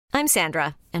I'm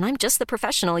Sandra, and I'm just the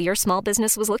professional your small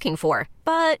business was looking for.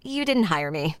 But you didn't hire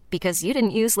me because you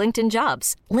didn't use LinkedIn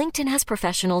Jobs. LinkedIn has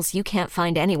professionals you can't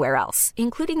find anywhere else,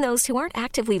 including those who aren't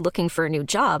actively looking for a new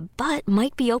job, but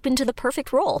might be open to the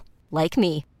perfect role, like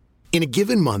me. In a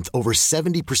given month, over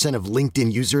 70% of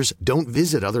LinkedIn users don't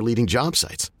visit other leading job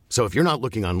sites. So if you're not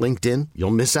looking on LinkedIn,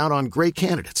 you'll miss out on great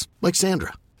candidates like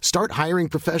Sandra. Start hiring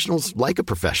professionals like a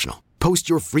professional. Post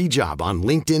your free job on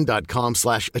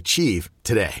linkedin.com/achieve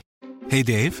today. Hey,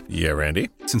 Dave. Yeah, Randy.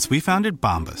 Since we founded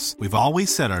Bombas, we've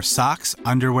always said our socks,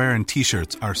 underwear, and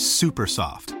T-shirts are super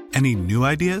soft. Any new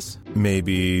ideas?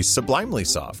 Maybe sublimely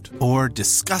soft. Or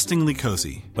disgustingly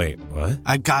cozy. Wait, what?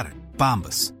 I got it.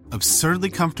 Bombas.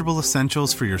 Absurdly comfortable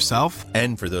essentials for yourself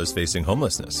and for those facing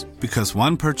homelessness. Because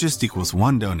one purchased equals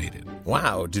one donated.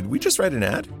 Wow, did we just write an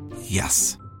ad?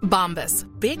 Yes. Bombas.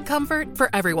 Big comfort for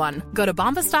everyone. Go to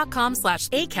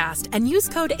bombas.com/ACAST and use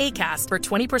code ACAST for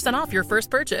 20% off your first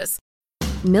purchase.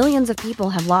 Millions of people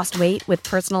have lost weight with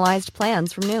personalized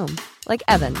plans from Noom. Like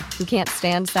Evan, who can't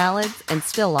stand salads and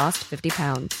still lost 50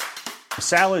 pounds.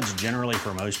 Salads generally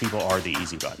for most people are the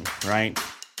easy button, right?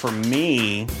 For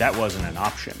me, that wasn't an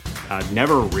option. I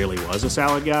never really was a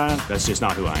salad guy. That's just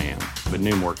not who I am. But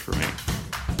Noom worked for me.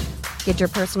 Get your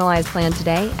personalized plan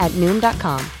today at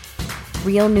Noom.com.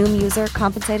 Real Noom user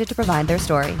compensated to provide their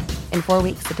story. In 4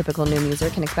 weeks, the typical Noom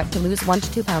user can expect to lose 1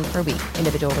 to 2 pounds per week.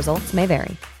 Individual results may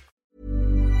vary.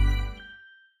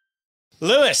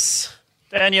 Lewis.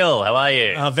 Daniel, how are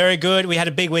you? Very good. We had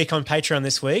a big week on Patreon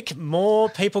this week. More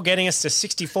people getting us to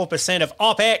 64% of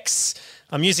OPEX.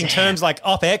 I'm using terms like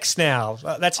OPEX now.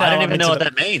 That's how I don't even know what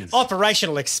that means.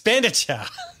 Operational expenditure.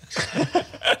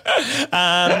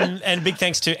 And big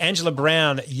thanks to Angela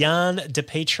Brown, Jan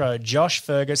DePietro, Josh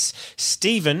Fergus,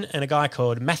 Stephen, and a guy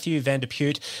called Matthew Van Der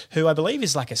Pute, who I believe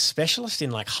is like a specialist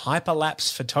in like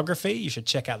hyperlapse photography. You should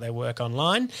check out their work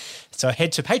online. So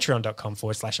head to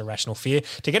patreon.com/irrationalfear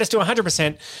to get us to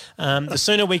 100%. The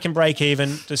sooner we can break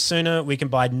even, the sooner we can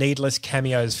buy needless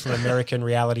cameos from American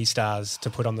reality stars to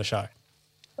put on the show.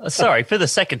 Sorry, for the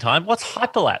second time, what's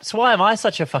hyperlapse? Why am I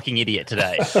such a fucking idiot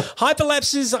today?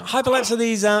 Hyperlapse are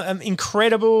these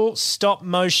incredible stop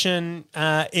motion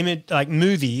image like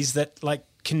movies that like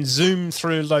can zoom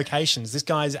through locations. This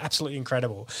guy is absolutely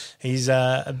incredible. He's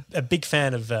a big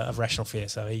fan of Rational Fear,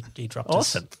 so he dropped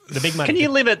awesome. us the big money. Can you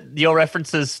limit your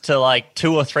references to like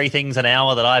 2 or 3 things an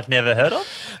hour that I've never heard of?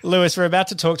 Lewis, we're about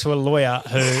to talk to a lawyer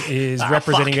who is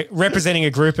representing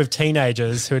a group of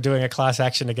teenagers who are doing a class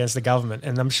action against the government,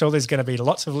 and I'm sure there's going to be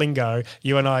lots of lingo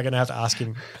you and I are going to have to ask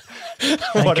him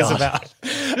what it's about.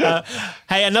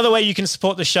 Hey, another way you can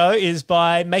support the show is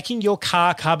by making your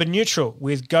car carbon neutral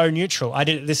with Go Neutral. I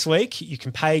did it this week. You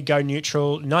can pay Go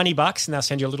Neutral $90 and they'll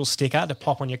send you a little sticker to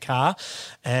pop on your car.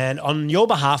 And on your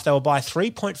behalf, they will buy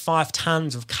 3.5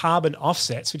 tons of carbon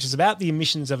offsets, which is about the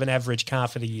emissions of an average car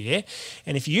for the year.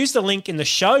 And if you use the link in the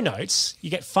show notes, you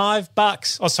get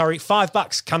 $5. Oh, sorry,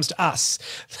 $5 comes to us.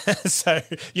 So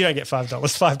you don't get $5.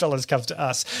 $5 comes to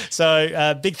us.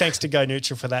 So big thanks to Go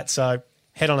Neutral for that. So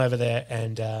head on over there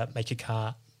and make your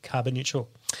car carbon neutral.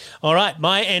 All right,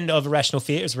 my end of Irrational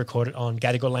Fear is recorded on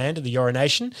Gadigal land of the Eora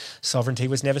Nation. Sovereignty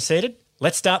was never ceded.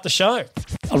 Let's start the show.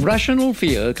 Irrational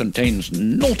Fear contains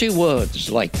naughty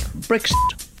words like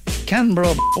Brexit,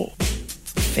 Canberra,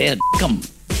 fair cum,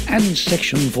 and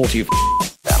Section 40.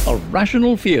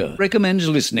 Irrational Fear recommends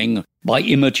listening by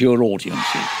immature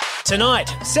audiences.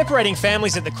 Tonight, separating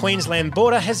families at the Queensland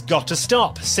border has got to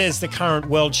stop, says the current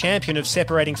world champion of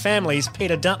separating families,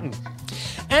 Peter Dutton.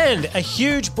 And a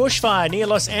huge bushfire near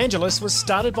Los Angeles was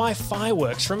started by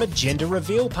fireworks from a gender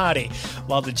reveal party.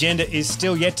 While the gender is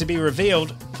still yet to be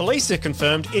revealed, police have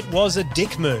confirmed it was a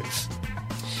dick move.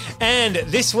 And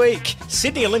this week,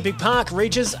 Sydney Olympic Park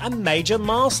reaches a major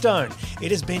milestone. It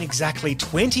has been exactly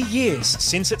 20 years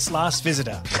since its last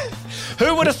visitor.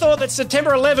 Who would have thought that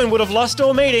September 11 would have lost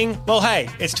all meaning? Well, hey,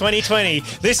 it's 2020.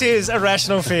 This is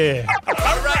Irrational Fear.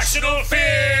 Irrational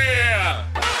Fear!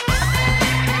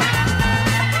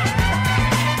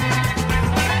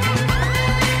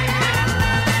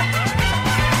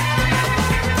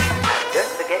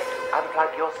 Don't forget to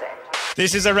unplug your set.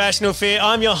 This is Irrational Fear.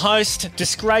 I'm your host,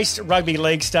 disgraced rugby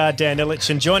league star Dan Illich,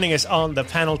 and joining us on the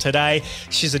panel today,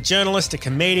 she's a journalist, a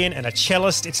comedian, and a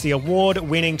cellist. It's the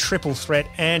award-winning triple threat,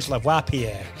 Ange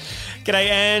Lavoipierre. G'day,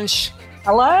 Ange.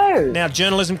 Hello. Now,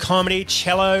 journalism, comedy,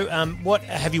 cello. What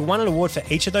have you won an award for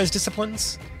each of those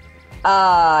disciplines?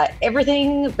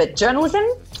 Everything but journalism.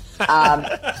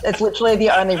 It's literally the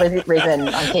only reason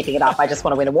I'm keeping it up. I just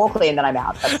want to win a Walkley and then I'm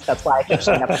out. That's why I keep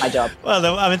showing up at my job.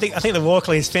 Well, I think the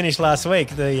Walkley's finished last week,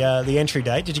 the entry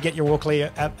date. Did you get your Walkley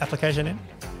application in?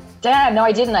 Damn, no,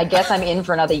 I didn't. I guess I'm in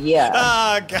for another year.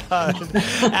 Oh, God.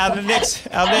 Our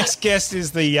next guest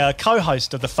is the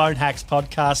co-host of the Phone Hacks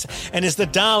podcast and is the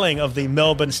darling of the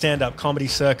Melbourne stand-up comedy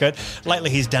circuit.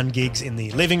 Lately, he's done gigs in the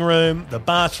living room, the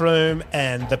bathroom,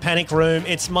 and the panic room.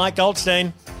 It's Mike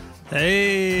Goldstein.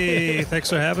 Hey, thanks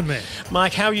for having me.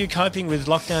 Mike, how are you coping with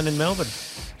lockdown in Melbourne?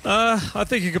 I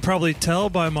think you could probably tell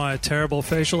by my terrible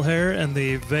facial hair and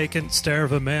the vacant stare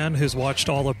of a man who's watched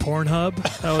all of Pornhub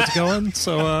how it's going.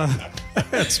 So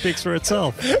it speaks for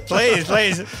itself. Please.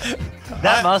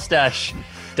 That mustache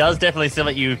does definitely seem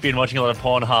like you've been watching a lot of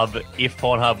Pornhub if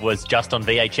Pornhub was just on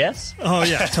VHS. Oh,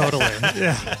 yeah, totally.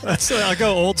 Yeah, I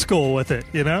go old school with it,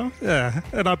 you know? Yeah,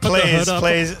 and I put the hood up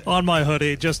on my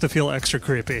hoodie just to feel extra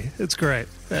creepy. It's great.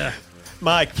 Yeah.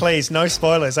 Mike, please, no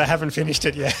spoilers. I haven't finished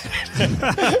it yet.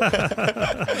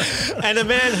 And a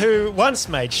man who once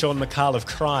made Sean McAuliffe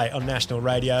cry on national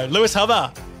radio, Lewis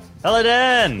Hubber. Hello,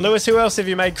 Dan. Lewis, who else have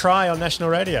you made cry on national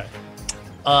radio?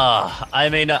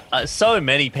 So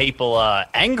many people are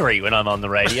angry when I'm on the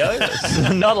radio.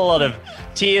 Not a lot of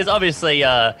tears. Obviously,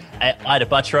 Ida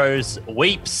Buttrose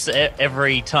weeps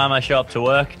every time I show up to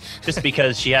work just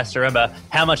because she has to remember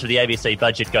how much of the ABC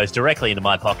budget goes directly into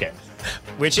my pocket.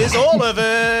 Which is all of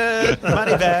it.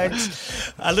 Money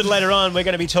bags. A little later on, we're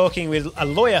going to be talking with a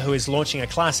lawyer who is launching a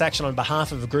class action on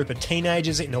behalf of a group of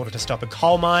teenagers in order to stop a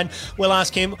coal mine. We'll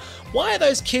ask him why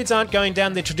those kids aren't going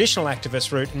down the traditional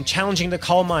activist route and challenging the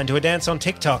coal mine to a dance on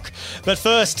TikTok. But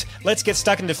first, let's get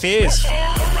stuck into fears.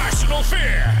 Irrational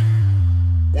fear.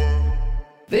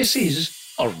 This is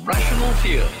a rational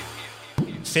fear.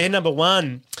 Fear number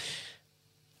one.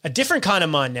 A different kind of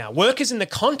mine now. Workers in the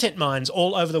content mines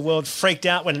all over the world freaked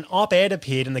out when an op-ed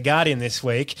appeared in The Guardian this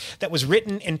week that was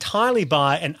written entirely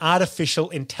by an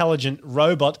artificial intelligent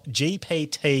robot,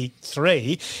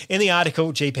 GPT-3. In the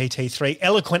article, GPT-3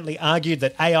 eloquently argued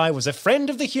that AI was a friend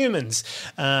of the humans.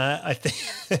 I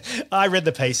read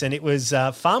the piece and it was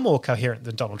far more coherent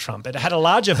than Donald Trump. It had a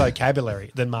larger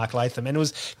vocabulary than Mark Latham and it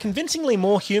was convincingly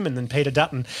more human than Peter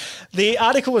Dutton. The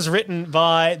article was written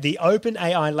by the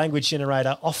OpenAI language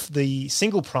generator off the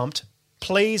single prompt,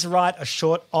 please write a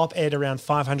short op-ed around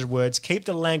 500 words, keep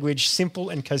the language simple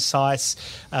and concise,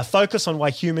 focus on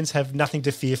why humans have nothing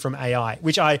to fear from AI,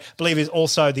 which I believe is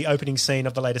also the opening scene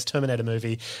of the latest Terminator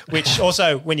movie, which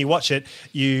also, when you watch it,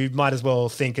 you might as well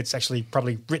think it's actually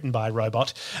probably written by a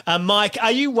robot. Mike,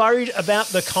 are you worried about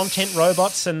the content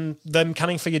robots and them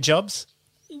coming for your jobs?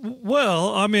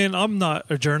 Well, I mean, I'm not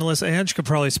a journalist. Ange could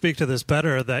probably speak to this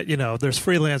better, that, you know, there's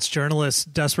freelance journalists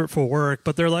desperate for work,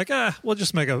 but they're like, we'll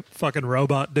just make a fucking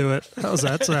robot do it. How's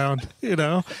that sound? You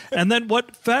know? And then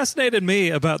what fascinated me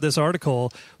about this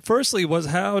article, firstly, was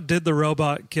how did the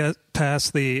robot get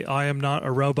past the I am not a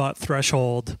robot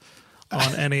threshold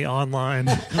on any online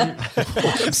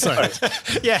website?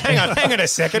 Yeah, hang on a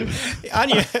second.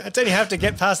 Don't you have to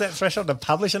get past that threshold to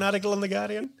publish an article in The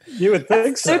Guardian? You would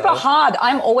think so. Super hard.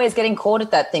 I'm always getting caught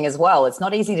at that thing as well. It's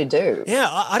not easy to do. Yeah,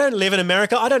 I don't live in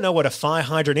America. I don't know what a fire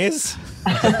hydrant is.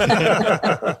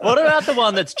 What about the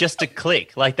one that's just a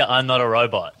click, like the I'm not a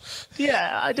robot?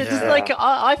 Yeah, I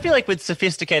feel like with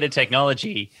sophisticated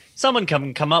technology, someone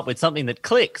can come up with something that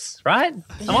clicks, right?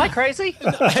 Am I crazy?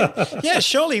 Yeah,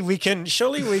 surely we can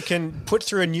put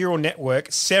through a neural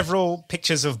network several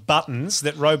pictures of buttons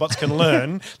that robots can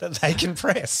learn that they can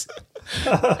press.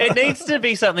 It needs to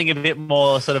be something a bit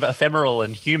more sort of ephemeral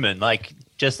and human, like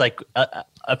just like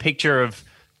a picture of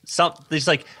something. Just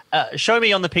like show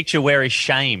me on the picture where is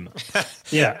shame.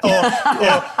 Yeah. Or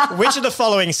which of the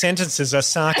following sentences are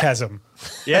sarcasm?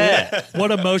 Yeah.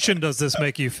 What emotion does this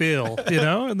make you feel? You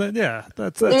know, and then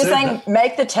that's you're saying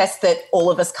make the test that all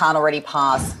of us can't already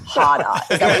pass harder.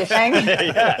 Is that what you're saying?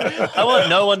 Yeah. I want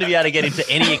no one to be able to get into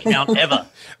any account ever.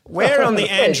 Where on the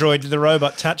Android did the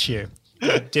robot touch you?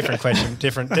 Different question,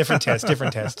 different test.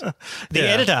 The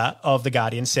editor of The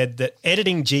Guardian said that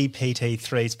editing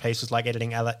GPT-3's piece was like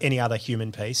editing any other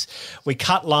human piece. We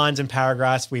cut lines and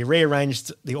paragraphs. We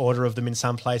rearranged the order of them in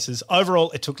some places.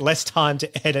 Overall, it took less time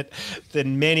to edit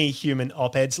than many human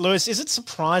op-eds. Lewis, is it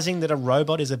surprising that a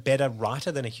robot is a better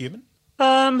writer than a human?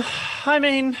 I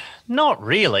mean, not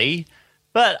really.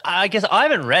 But I guess I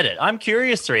haven't read it. I'm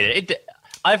curious to read it.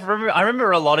 I remember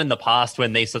a lot in the past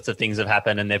when these sorts of things have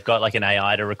happened and they've got like an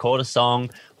AI to record a song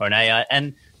or an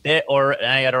AI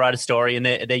to write a story, and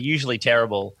they're usually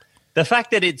terrible. The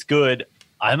fact that it's good,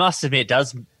 I must admit,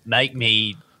 does make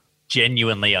me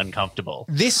genuinely uncomfortable.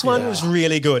 This one was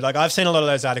really good. Like, I've seen a lot of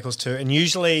those articles too, and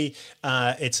usually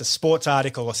it's a sports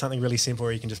article or something really simple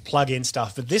where you can just plug in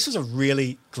stuff. But this was a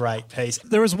really great piece.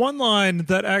 There was one line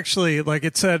that actually, like,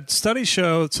 it said, studies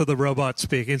show, so the robot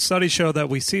speaking, studies show that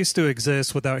we cease to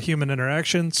exist without human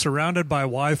interaction, surrounded by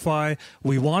Wi-Fi.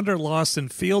 We wander lost in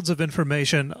fields of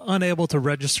information, unable to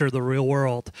register the real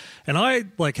world. And I,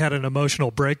 like, had an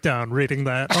emotional breakdown reading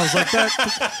that. I was like,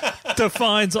 that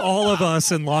defines all of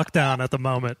us in lockdown at the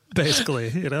moment, basically,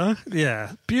 you know?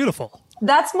 Yeah, beautiful.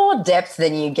 That's more depth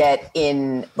than you get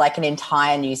in like an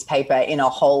entire newspaper in a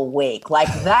whole week. Like,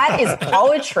 that is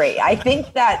poetry. I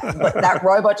think that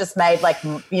robot just made, like,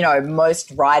 you know,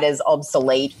 most writers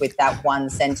obsolete with that one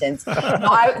sentence.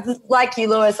 Like you,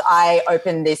 Lewis, I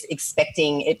opened this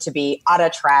expecting it to be utter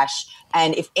trash.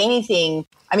 And if anything,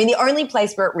 I mean, the only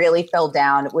place where it really fell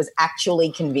down was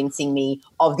actually convincing me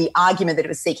of the argument that it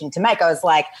was seeking to make. I was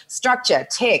like, structure,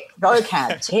 tick,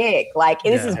 vocab, tick. Like,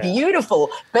 this is beautiful,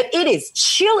 but it is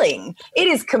chilling. It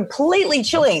is completely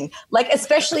chilling. Like,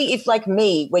 especially if, like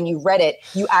me, when you read it,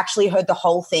 you actually heard the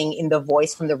whole thing in the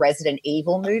voice from the Resident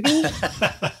Evil movie.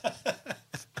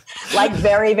 Like,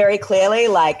 very, very clearly,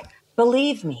 like,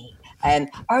 believe me.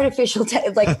 And artificial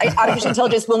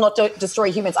intelligence will not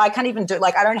destroy humans. I can't even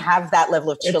I don't have that level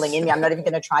of chilling in me. I'm not even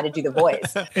going to try to do the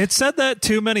voice. It said that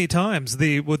too many times.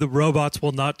 The robots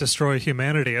will not destroy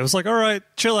humanity. I was like, all right,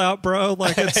 chill out, bro.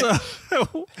 Like, it's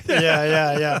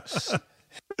yeah.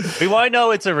 We won't know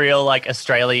it's a real, like,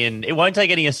 Australian. It won't take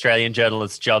any Australian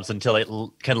journalists' jobs until it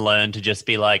can learn to just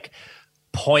be like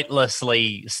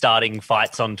pointlessly starting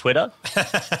fights on Twitter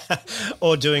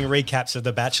or doing recaps of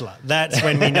The Bachelor. That's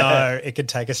when we know it could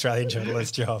take Australian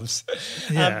journalists' jobs.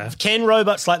 Can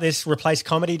robots like this replace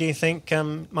comedy, do you think,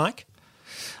 Mike?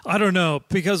 I don't know,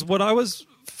 because what I was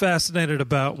fascinated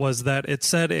about was that it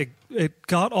said it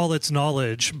got all its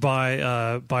knowledge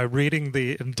by reading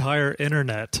the entire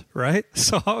internet, right?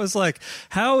 So I was like,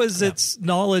 how is its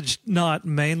knowledge not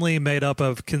mainly made up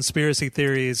of conspiracy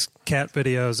theories, cat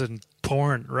videos, and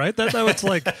porn, right? That was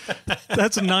like,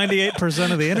 that's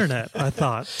 98% of the internet, I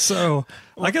thought. So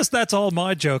I guess that's all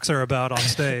my jokes are about on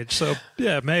stage. So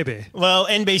yeah, maybe. Well,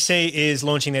 NBC is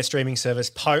launching their streaming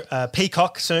service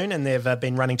Peacock soon, and they've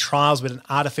been running trials with an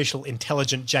artificial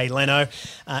intelligent Jay Leno.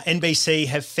 NBC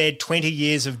have fed 20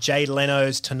 years of Jay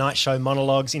Leno's Tonight Show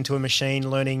monologues into a machine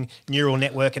learning neural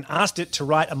network and asked it to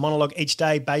write a monologue each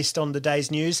day based on the day's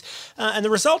news. And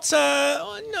the results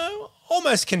are,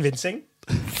 almost convincing.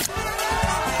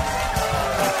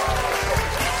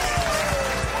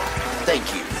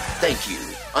 Thank you.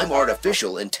 I'm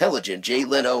artificial intelligent Jay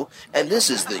Leno, and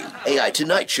this is the AI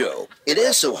Tonight Show. It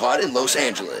is so hot in Los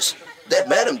Angeles that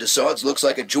Madame Tussauds looks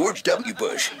like a George W.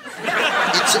 Bush.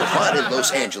 It's so hot in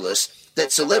Los Angeles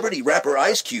that celebrity rapper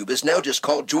Ice Cube is now just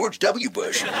called George W.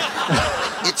 Bush.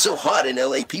 It's so hot in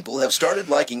LA people have started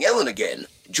liking Ellen again,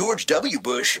 George W.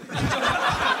 Bush.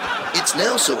 It's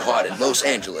now so hot in Los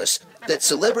Angeles that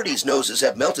celebrities' noses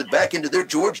have melted back into their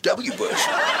George W. Bush.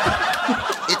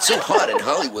 It's so hot in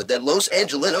Hollywood that Los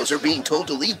Angelenos are being told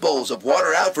to leave bowls of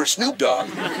water out for Snoop Dogg.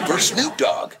 For Snoop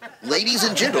Dogg. Ladies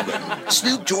and gentlemen,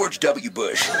 Snoop George W.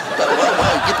 Bush. Bow wow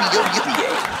wow, yippee yo yippee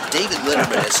yay. David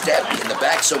Letterman has stabbed me in the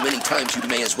back so many times you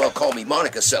may as well call me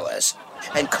Monica Seles.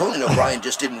 And Conan O'Brien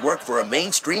just didn't work for a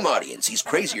mainstream audience. He's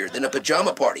crazier than a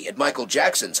pajama party at Michael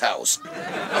Jackson's house.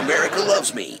 America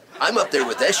loves me. I'm up there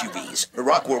with SUVs,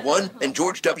 Iraq War I, and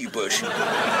George W. Bush.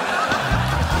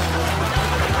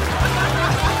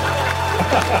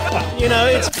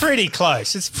 It's pretty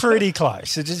close.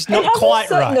 It's just not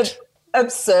quite right.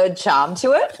 Absurd charm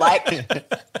to it. Like,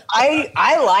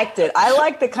 I liked it. I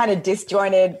like the kind of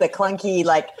disjointed, the clunky,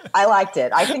 like, I liked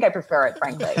it. I think I prefer it,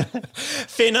 frankly.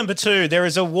 Fear number 2, there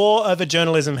is a war over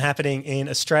journalism happening in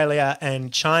Australia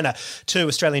and China. 2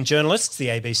 Australian journalists, the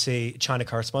ABC China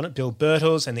correspondent Bill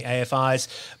Birtles and the AFI's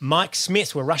Mike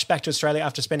Smith, were rushed back to Australia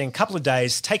after spending a couple of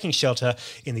days taking shelter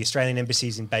in the Australian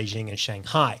embassies in Beijing and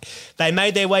Shanghai. They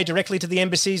made their way directly to the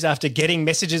embassies after getting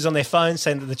messages on their phones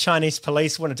saying that the Chinese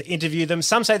police wanted to interview them.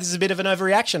 Some say this is a bit of an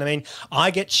overreaction. I mean,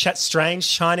 I get strange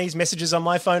Chinese messages on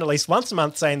my phone at least once a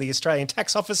month saying the Australian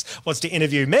tax office wants to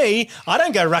interview me. I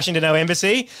don't go rushing to no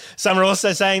embassy. Some are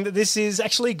also saying that this is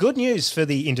actually good news for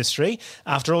the industry.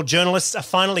 After all, journalists are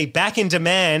finally back in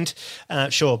demand,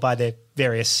 by their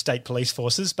various state police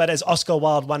forces. But as Oscar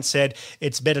Wilde once said,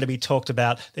 it's better to be talked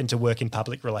about than to work in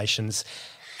public relations.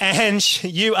 Ange,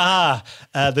 you are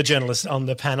the journalist on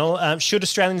the panel. Should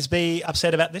Australians be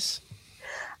upset about this?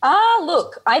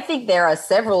 Look, I think there are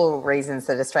several reasons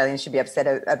that Australians should be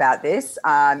upset about this.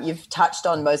 You've touched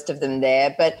on most of them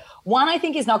there, but one I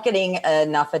think is not getting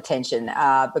enough attention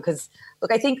because,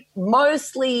 look, I think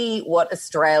mostly what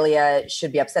Australia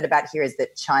should be upset about here is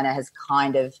that China has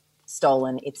kind of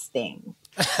stolen its thing.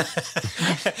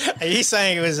 Are you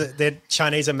saying it was that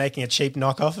Chinese are making a cheap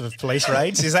knockoff of police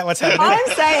raids? Is that what's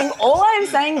happening? All I'm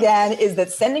saying, Dan, is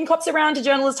that sending cops around to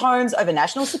journalists' homes over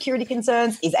national security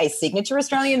concerns is a signature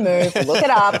Australian move. Look it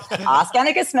up. Ask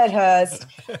Annika Smethurst.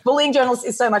 Bullying journalists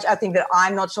is so much a thing that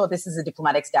I'm not sure this is a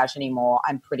diplomatic stoush anymore.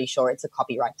 I'm pretty sure it's a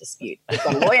copyright dispute. We've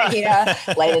got a lawyer here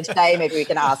later today. Maybe we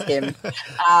can ask him.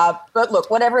 But look,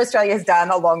 whatever Australia has done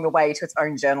along the way to its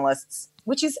own journalists,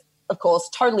 which is, of course,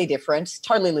 totally different,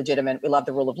 totally legitimate. We love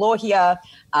the rule of law here.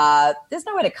 There's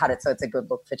no way to cut it, so it's a good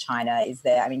look for China, is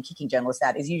there? I mean, kicking journalists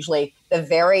out is usually the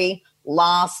very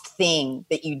last thing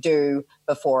that you do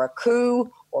before a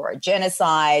coup or a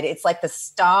genocide. It's like the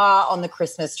star on the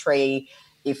Christmas tree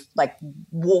if, like,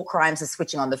 war crimes are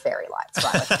switching on the fairy lights,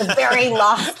 right? Like the very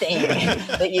last thing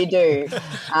that you do.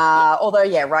 Although,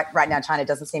 yeah, right now China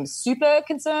doesn't seem super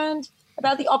concerned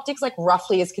about the optics, like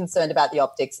roughly as concerned about the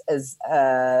optics as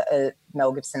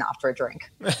Mel Gibson after a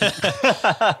drink.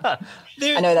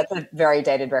 I know that's a very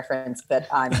dated reference, but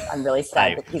I'm really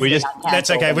sad that he's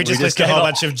that's okay. We just listed a whole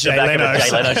bunch of Jay Leno.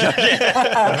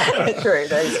 True,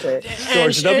 that is true.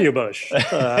 George W. Bush.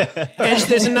 And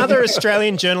there's another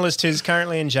Australian journalist who's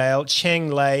currently in jail,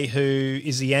 Cheng Lei, who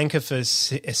is the anchor for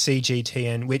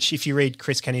CGTN, which, if you read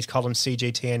Chris Kenny's column,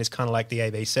 CGTN is kind of like the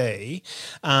ABC.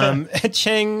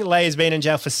 Cheng Lei has been in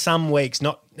jail for some weeks,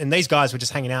 and these guys were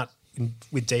just hanging out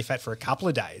with DFAT for a couple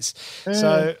of days.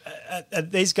 So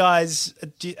these guys,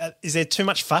 is there too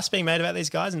much fuss being made about these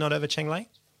guys and not over Cheng Lei?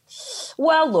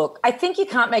 Well, look, I think you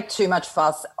can't make too much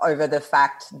fuss over the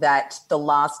fact that the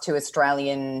last two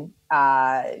Australian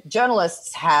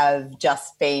journalists have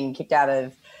just been kicked out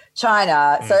of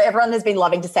China. So everyone has been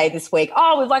loving to say this week,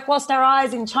 we've lost our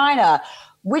eyes in China,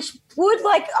 which would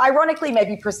ironically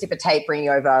maybe precipitate bringing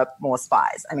over more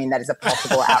spies. I mean, that is a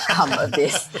possible outcome of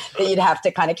this that you'd have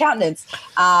to kind of countenance.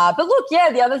 But look,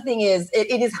 the other thing is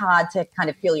it is hard to kind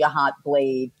of feel your heart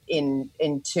bleed in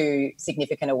too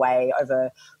significant a way over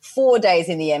 4 days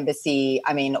in the embassy.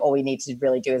 I mean, all we need to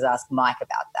really do is ask Mike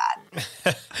about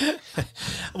that.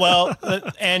 Well,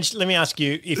 Ange, let me ask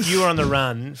you, if you were on the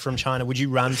run from China, would you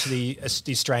run to the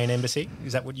Australian embassy?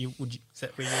 Is that where you would go?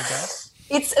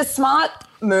 It's a smart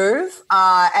move,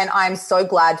 and I'm so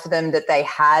glad for them that they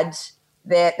had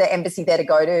the embassy there to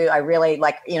go to. I really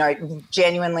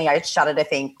genuinely, I shudder to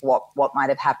think what might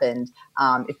have happened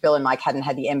if Bill and Mike hadn't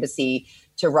had the embassy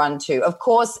to run to. Of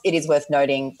course, it is worth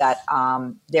noting that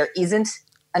there isn't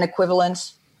an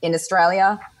equivalent in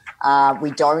Australia.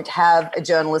 We don't have a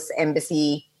journalist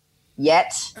embassy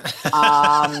yet.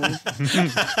 I'm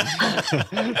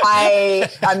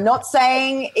not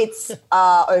saying it's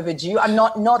overdue. I'm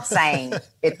not saying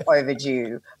it's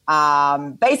overdue.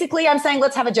 Basically, I'm saying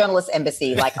let's have a journalist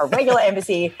embassy, like a regular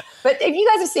embassy. But if you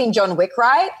guys have seen John Wick,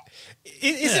 right?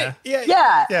 Is it?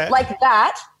 Yeah, like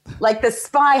that. Like the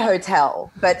spy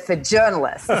hotel, but for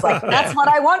journalists. Like, that's what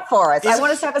I want for us. I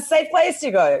want us to have a safe place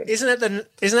to go. Isn't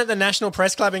it the National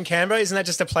Press Club in Canberra? Isn't that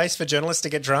just a place for journalists to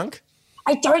get drunk?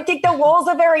 I don't think the walls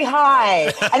are very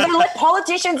high, and they let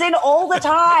politicians in all the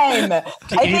time.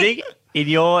 Do you think in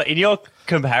your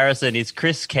comparison is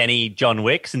Chris Kenny John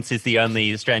Wick, since he's the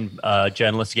only Australian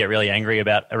journalist to get really angry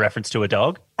about a reference to a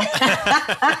dog?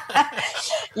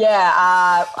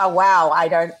 Wow. I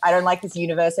don't like this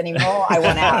universe anymore. I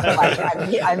want out.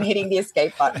 I'm hitting the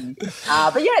escape button.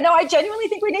 I genuinely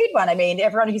think we need one. I mean,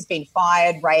 everyone who's been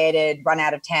fired, raided, run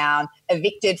out of town,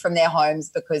 evicted from their homes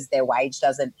because their wage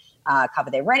doesn't cover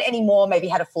their rent anymore, maybe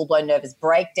had a full-blown nervous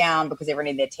breakdown because everyone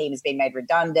in their team has been made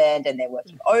redundant and they're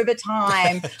working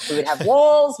overtime. We would have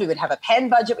walls, we would have a pen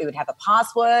budget, we would have a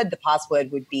password. The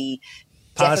password would be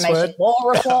defamation law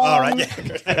reform. All right,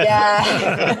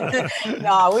 yeah.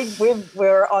 No,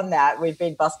 we're on that. We've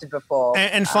been busted before.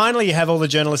 And finally, you have all the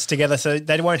journalists together, so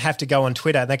they won't have to go on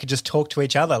Twitter. They could just talk to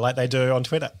each other like they do on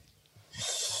Twitter.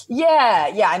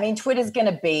 Yeah. I mean, Twitter's going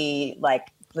to be like,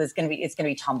 it's going to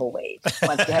be tumbleweed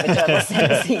once we have a journalist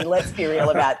embassy. Let's be real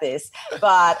about this.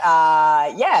 But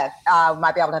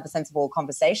might be able to have a sensible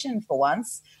conversation for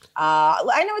once.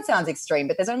 I know it sounds extreme,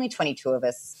 but there's only 22 of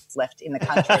us left in the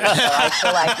country. So I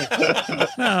feel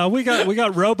like no, we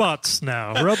got robots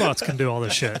now. Robots can do all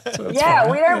this shit. So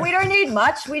we don't need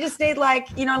much. We just need like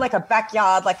a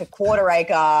backyard, like a quarter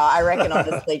acre. I reckon,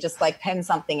 honestly, just like pen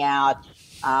something out.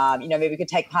 Maybe we could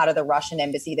take part of the Russian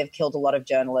embassy. They've killed a lot of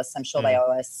journalists. I'm sure they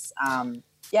owe us.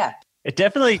 It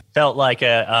definitely felt like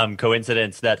a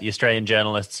coincidence that the Australian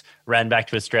journalists ran back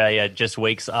to Australia just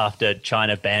weeks after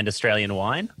China banned Australian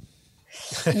wine.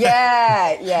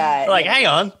 Yeah. Like, hang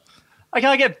on, I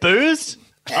can't get boozed?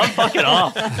 I'm fucking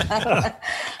off.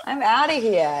 I'm out of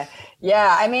here.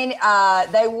 Yeah, I mean,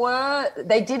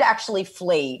 they did actually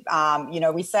flee.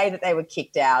 We say that they were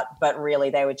kicked out, but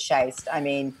really they were chased. I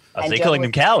mean, so you're calling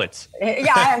them cowards?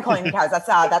 Yeah, I am calling them cowards.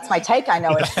 That's my take. I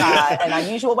know it's an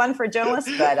unusual one for a journalist,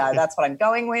 but that's what I'm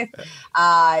going with.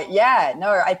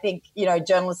 I think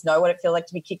journalists know what it feels like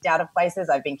to be kicked out of places.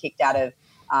 I've been kicked out of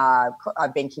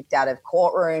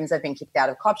courtrooms. I've been kicked out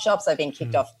of cop shops. I've been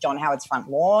kicked off John Howard's front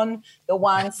lawn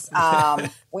once.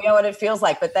 We know what it feels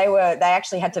like, but they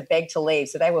actually had to beg to leave,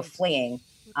 so they were fleeing.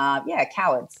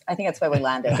 Cowards. I think that's where we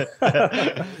landed.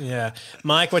 Yeah.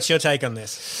 Mike, what's your take on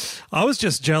this? I was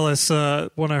just jealous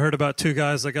when I heard about two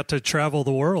guys that got to travel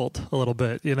the world a little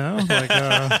bit, Like,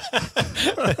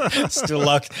 still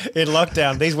locked in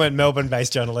lockdown. These weren't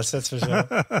Melbourne-based journalists, that's for sure.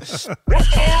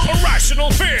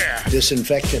 Irrational fear.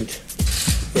 Disinfectant.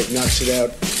 It knocks it out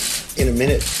in a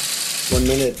minute. 1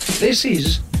 minute. This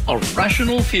is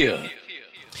Irrational Fear.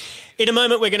 In a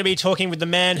moment, we're going to be talking with the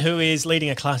man who is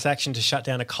leading a class action to shut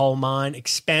down a coal mine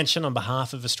expansion on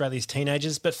behalf of Australia's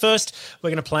teenagers. But first, we're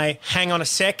going to play Hang On A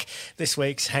Sec. This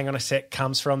week's Hang On A Sec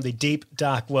comes from the deep,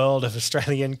 dark world of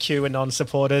Australian QAnon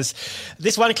supporters.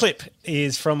 This one clip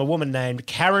is from a woman named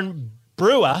Karen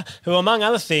Brewer, who, among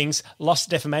other things, lost a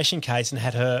defamation case and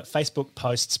had her Facebook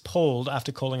posts pulled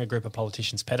after calling a group of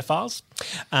politicians pedophiles.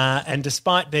 And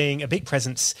despite being a big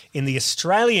presence in the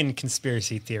Australian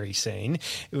conspiracy theory scene,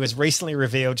 it was recently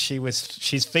revealed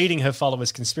she's feeding her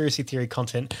followers conspiracy theory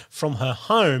content from her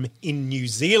home in New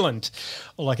Zealand.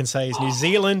 All I can say is, New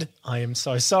Zealand, I am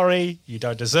so sorry. You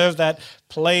don't deserve that.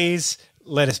 Please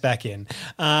let us back in.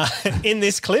 In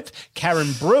this clip,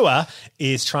 Karen Brewer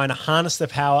is trying to harness the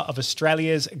power of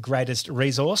Australia's greatest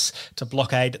resource to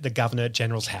blockade the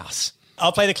Governor-General's house.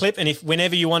 I'll play the clip, and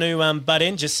whenever you want to butt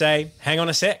in, just say, hang on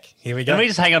a sec. Here we go. Let me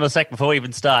just hang on a sec before we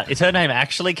even start. Is her name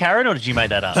actually Karen, or did you make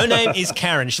that up? Her name is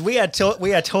Karen. We are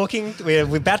talking,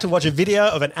 we're about to watch a video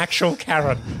of an actual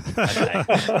Karen.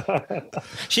 Okay.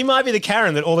 She might be the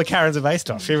Karen that all the Karens are based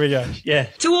off. Here we go. Yeah.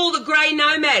 To all the grey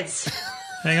nomads.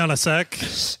 Hang on a sec.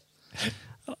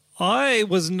 I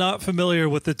was not familiar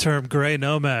with the term grey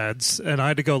nomads, and I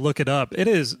had to go look it up. It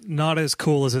is not as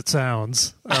cool as it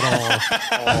sounds at all.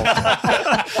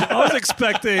 I was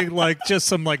expecting just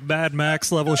some Mad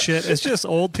Max level shit. It's just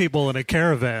old people in a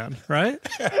caravan, right?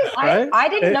 I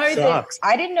didn't know that.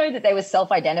 I didn't know that they were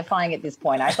self-identifying at this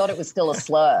point. I thought it was still a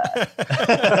slur.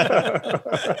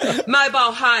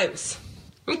 Mobile homes.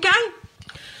 Okay,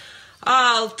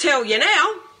 I'll tell you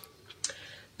now.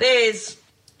 There's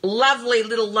lovely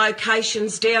little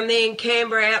locations down there in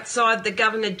Canberra outside the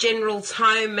Governor-General's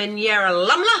home in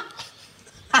Yarralumla.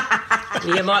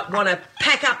 You might want to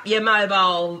pack up your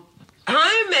mobile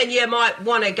home and you might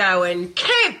want to go and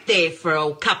camp there for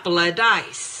a couple of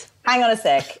days. Hang on a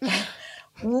sec.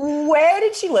 Where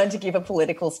did she learn to give a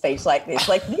political speech like this?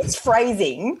 This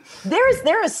phrasing,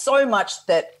 there is so much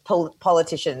that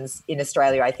politicians in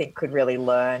Australia, I think, could really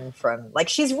learn from.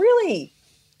 She's really...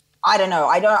 I don't know.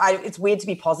 It's weird to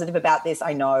be positive about this.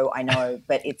 I know.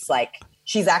 But it's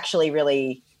she's actually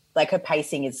really, her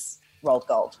pacing is rolled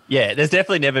gold. Yeah, there's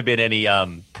definitely never been any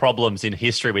problems in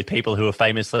history with people who are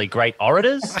famously great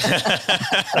orators.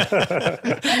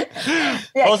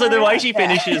 Also, the way she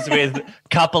finishes with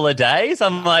couple of days,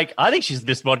 I'm like, I think she's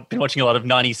just been watching a lot of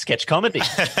 90s sketch comedy.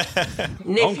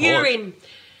 And if you're in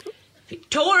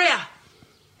Victoria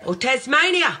or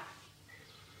Tasmania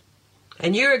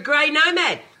and you're a grey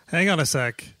nomad, hang on a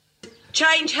sec.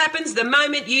 change happens the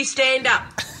moment you stand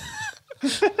up.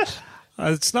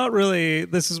 It's not really,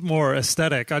 this is more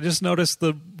aesthetic. I just noticed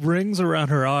the rings around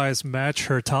her eyes match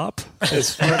her top. It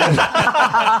is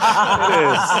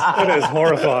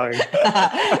horrifying.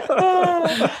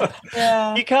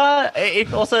 Yeah. You can't,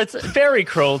 it's very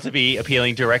cruel to be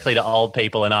appealing directly to old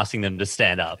people and asking them to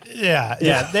stand up.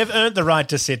 Yeah. They've earned the right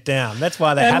to sit down. That's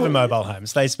why they have mobile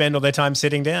homes. They spend all their time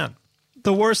sitting down.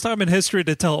 The worst time in history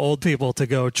to tell old people to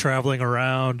go traveling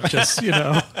around. Just,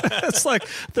 it's like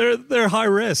they're high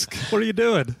risk. What are you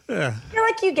doing? Yeah. I feel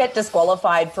like you get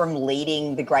disqualified from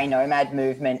leading the grey nomad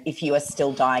movement if you are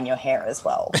still dyeing your hair as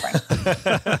well, frankly.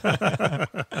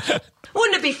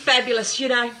 Wouldn't it be fabulous,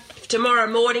 if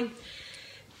tomorrow morning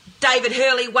David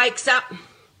Hurley wakes up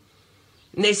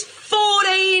and there's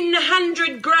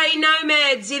 1,400 grey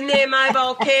nomads in their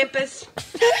mobile campus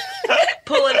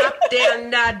pulling up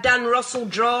down Dunrussell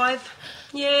Drive.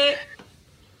 Yeah.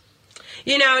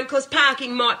 You know, and because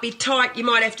parking might be tight, you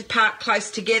might have to park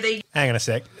close together. Hang on a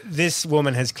sec. This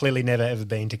woman has clearly never ever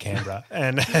been to Canberra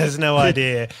and has no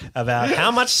idea about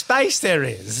how much space there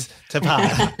is to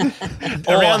park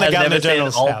around the Governor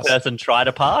General's an old house. person try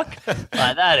to park.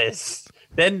 That is,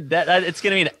 then it's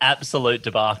going to be an absolute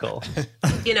debacle.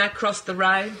 You know, cross the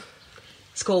road.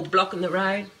 It's called blocking the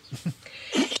road.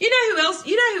 You know who else?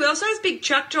 You know who else? Those big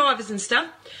truck drivers and stuff.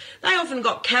 They often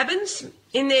got cabins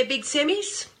in their big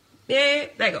semis. Yeah,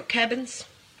 they got cabins.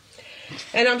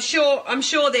 And I'm sure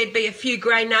there'd be a few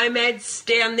grey nomads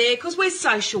down there because we're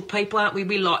social people, aren't we?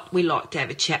 We like to have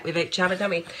a chat with each other, don't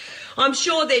we? I'm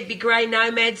sure there'd be grey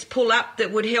nomads pull up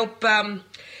that would help,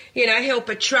 help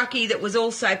a truckie that was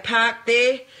also parked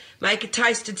there, make a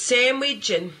toasted sandwich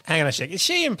and... Hang on a sec. Is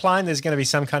she implying there's going to be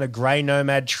some kind of grey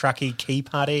nomad truckie key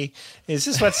party? Is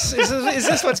this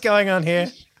what's going on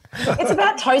here? It's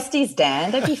about toasties,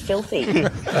 Dan. Don't be filthy.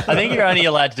 I think you're only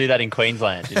allowed to do that in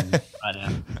Queensland right now.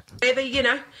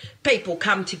 Whenever, people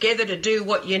come together to do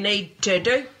what you need to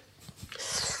do.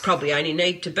 Probably only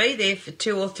need to be there for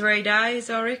 2 or 3 days,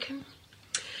 I reckon.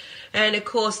 And, of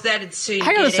course, that'd soon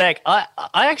Hang on a sec. I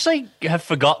actually have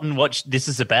forgotten what this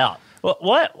is about.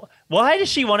 What? Why does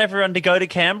she want everyone to go to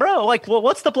Canberra? Like,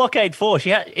 what's the blockade for?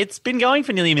 It's been going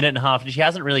for nearly a minute and a half and she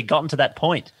hasn't really gotten to that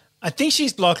point. I think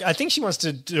she's I think she wants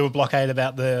to do a blockade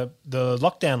about the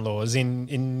lockdown laws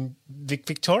in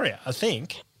Victoria, I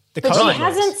think. But she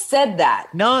hasn't said that.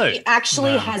 No. She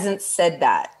actually hasn't said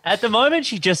that. At the moment,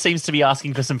 she just seems to be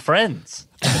asking for some friends.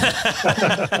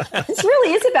 This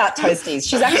really is about toasties.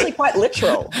 She's actually quite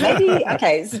literal. Maybe,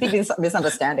 this is a big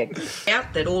misunderstanding.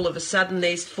 Out that all of a sudden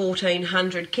there's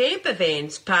 1,400 camper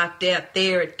vans parked out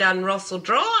there at Dunrossell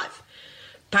Drive,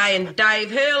 paying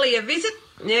Dave Hurley a visit.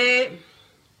 Yeah.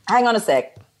 Hang on a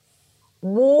sec.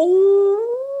 Why?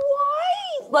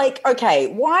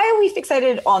 Why are we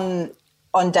fixated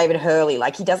on David Hurley?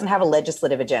 Like, he doesn't have a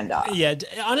legislative agenda. Yeah,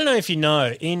 I don't know if you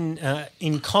know,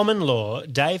 in common law,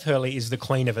 Dave Hurley is the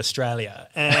Queen of Australia.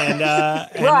 And,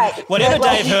 right. Whatever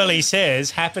Dave Hurley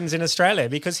says happens in Australia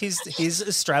because he's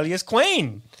Australia's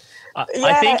Queen.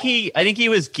 I think he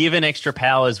was given extra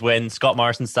powers when Scott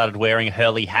Morrison started wearing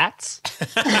Hurley hats.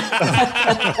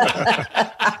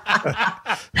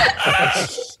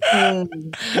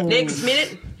 Next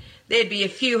minute, there'd be a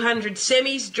few hundred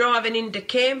semis driving into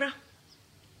Canberra.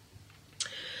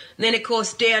 And then, of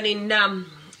course, down in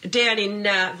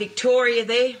Victoria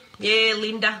there, yeah,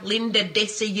 Linda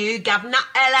Dessau, Governor.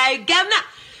 Hello, Governor.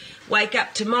 Wake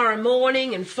up tomorrow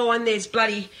morning and find there's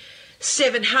bloody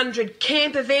 700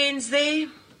 camper vans there.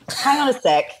 Hang on a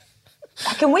sec.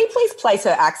 Can we please place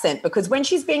her accent? Because when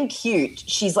she's being cute,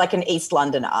 she's like an East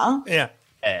Londoner. Yeah.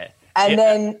 And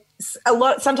then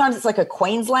sometimes it's like a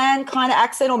Queensland kind of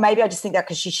accent, or maybe I just think that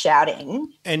because she's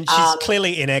shouting. And she's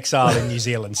clearly in exile in New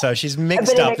Zealand, so she's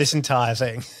mixed up this entire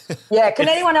thing. Yeah. Has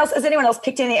anyone else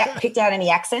picked out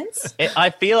any accents? I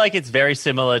feel like it's very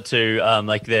similar to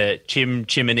like the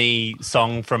Chimney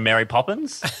song from Mary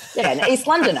Poppins. Yeah, an East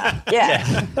Londoner.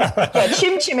 Yeah. Yeah,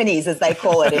 chimneys as they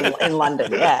call it in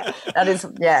London. Yeah. That is,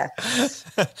 yeah.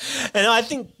 And I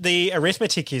think the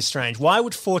arithmetic is strange. Why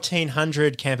would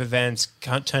 1,400 camper vans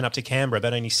turn up to Canberra,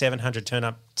 but only 700 turn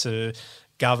up to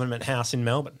Government House in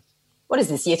Melbourne? What is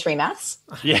this, year 3 maths?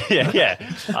 Yeah.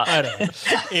 I don't know.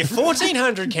 If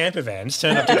 1,400 camper vans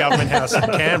turn up to Government House in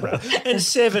Canberra and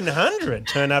 700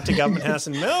 turn up to Government House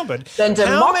in Melbourne, then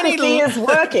democracy is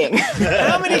working.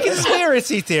 How many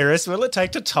conspiracy theorists will it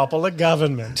take to topple a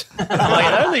government?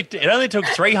 It only took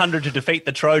 300 to defeat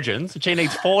the Trojans. She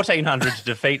needs 1,400 to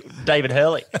defeat David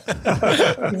Hurley.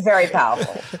 He's very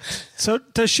powerful. So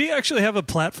does she actually have a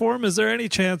platform? Is there any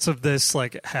chance of this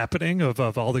happening, of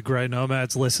all the grey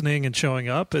nomads listening and showing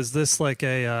up? Is this like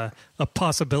a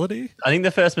possibility? I think the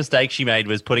first mistake she made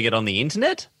was putting it on the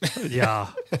internet. Yeah.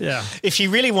 If she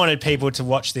really wanted people to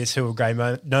watch this who were grey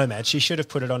nomads, she should have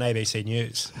put it on ABC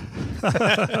News.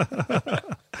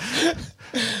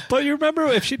 But you remember,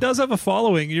 if she does have a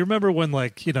following, you remember when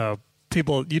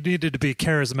people, you needed to be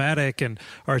charismatic and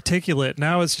articulate.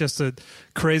 Now it's just a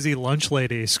crazy lunch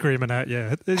lady screaming at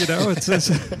you. It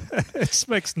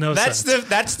makes no sense.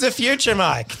 That's the future,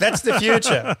 Mike. That's the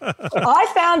future.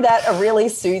 I found that a really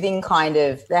soothing kind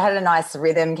of, they had a nice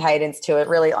rhythm cadence to it.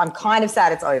 Really, I'm kind of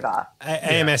sad it's over.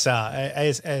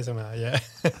 ASMR, yeah.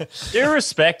 Do you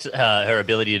respect her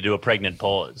ability to do a pregnant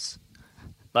pause?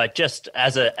 Like just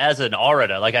as an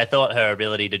orator, like I thought her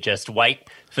ability to just wait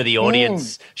for the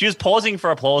audience. She was pausing for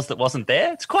applause that wasn't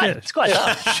there. It's quite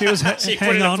tough. She was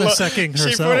hang on a second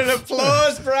herself. She put in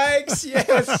applause breaks.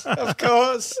 Yes, of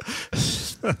course.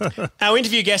 Our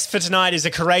interview guest for tonight is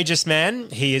a courageous man.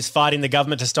 He is fighting the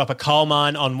government to stop a coal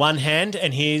mine on one hand,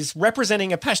 and he's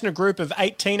representing a passionate group of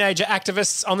 8 teenager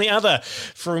activists on the other.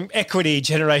 From Equity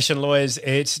Generation Lawyers,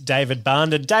 it's David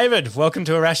Barndon. David, welcome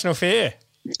to Irrational Fear.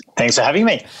 Thanks for having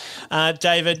me.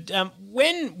 David,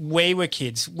 when we were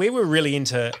kids, we were really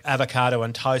into avocado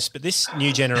and toast, but this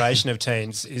new generation of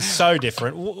teens is so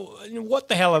different. What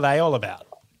the hell are they all about?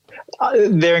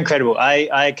 They're incredible.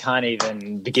 I can't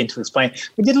even begin to explain.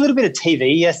 We did a little bit of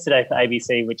TV yesterday for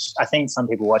ABC, which I think some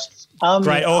people watch.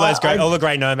 Great, all the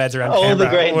great nomads around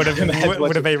Canberra would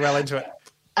have been well into it.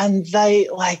 And they,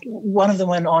 like, one of them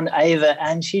went on Ava,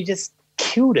 and she just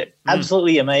killed it.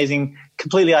 Absolutely amazing,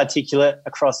 completely articulate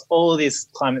across all this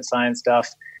climate science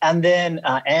stuff. And then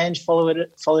Ange followed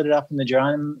it up in the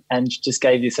drum and just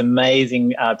gave this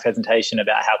amazing presentation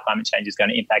about how climate change is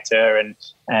going to impact her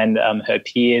and her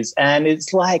peers. And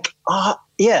it's like, I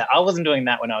wasn't doing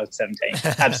that when I was 17.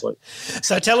 Absolutely.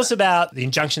 So tell us about the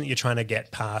injunction that you're trying to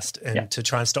get passed and to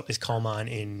try and stop this coal mine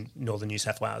in northern New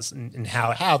South Wales and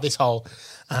how this whole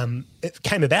it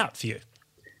came about for you.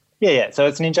 Yeah. So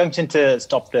it's an injunction to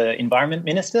stop the Environment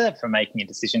Minister from making a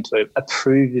decision to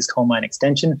approve this coal mine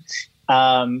extension.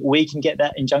 We can get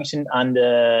that injunction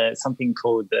under something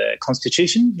called the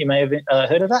Constitution. You may have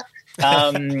heard of that.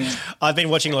 I've been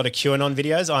watching a lot of QAnon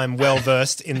videos. I'm well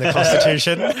versed in the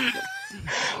Constitution.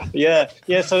 Yeah.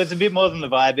 So it's a bit more than the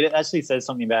vibe, but it actually says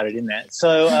something about it in there.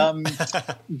 So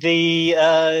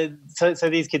so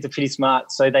these kids are pretty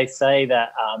smart. So they say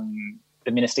that the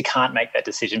minister can't make that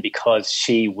decision because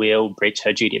she will breach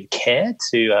her duty of care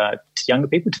to younger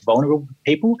people, to vulnerable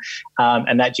people,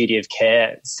 and that duty of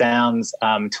care sounds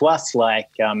to us like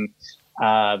the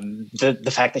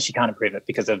fact that she can't approve it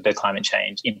because of the climate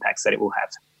change impacts that it will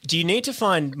have. Do you need to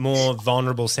find more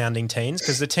vulnerable sounding teens?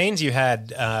 Because the teens you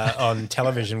had on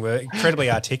television were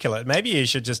incredibly articulate. Maybe you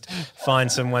should just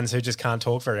find some ones who just can't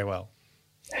talk very well.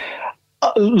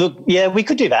 Look, yeah, we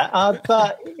could do that,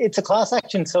 but it's a class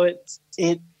action, so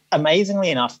it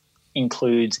amazingly enough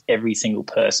includes every single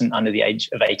person under the age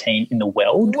of 18 in the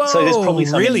world. Whoa, so there's probably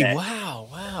something really? there.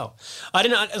 Wow. I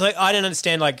didn't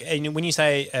understand, like, when you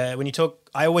say when you talk.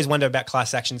 I always wonder about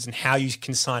class actions and how you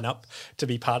can sign up to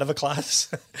be part of a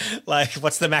class. Like,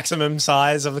 what's the maximum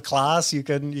size of the class you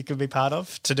can be part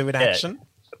of to do an action?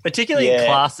 Particularly in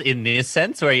class in this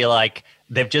sense where you're like,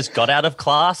 they've just got out of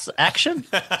class action.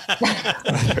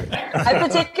 I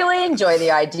particularly enjoy the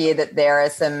idea that there are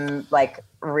some like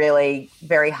really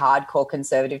very hardcore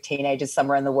conservative teenagers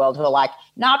somewhere in the world who are like,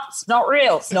 nope, it's not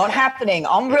real. It's not happening.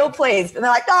 I'm real pleased. And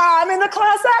they're like, I'm in the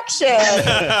class action.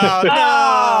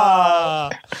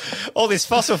 All this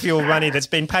fossil fuel money that's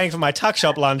been paying for my tuck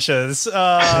shop lunches.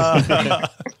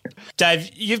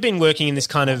 Dave, you've been working in this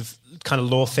kind of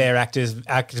lawfare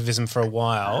activism for a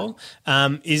while.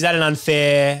 Is that an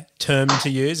unfair term to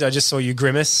use? I just saw you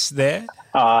grimace there.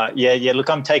 Yeah. Look,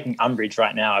 I'm taking umbrage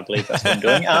right now. I believe that's what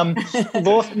I'm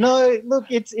doing.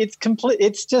 It's complete.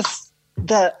 It's just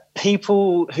that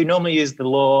people who normally use the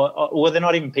law, well, they're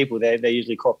not even people. They're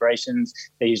usually corporations.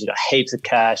 They usually got heaps of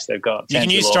cash. They've got You can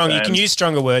use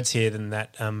stronger words here than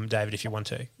that, David, if you want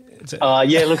to.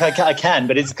 Look, I can,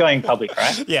 but it's going public,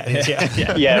 right? Yeah.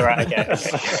 Yeah, right. Okay.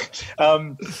 So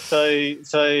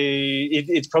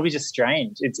it's probably just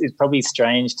strange. It's probably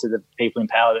strange to the people in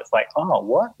power that's like, oh,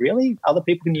 what? Really? Other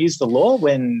people can use the law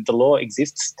when the law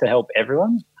exists to help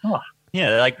everyone? Oh.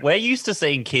 Yeah, they're like, we're used to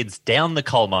seeing kids down the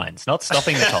coal mines, not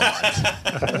stopping the coal mines.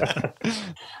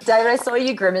 David, I saw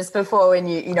you grimace before when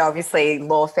you obviously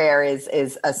lawfare is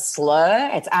a slur.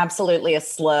 It's absolutely a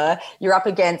slur. You're up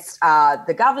against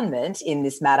the government in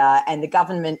this matter, and the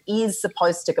government is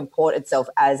supposed to comport itself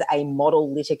as a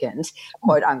model litigant,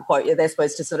 quote unquote. They're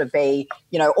supposed to sort of be,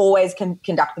 always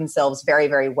conduct themselves very,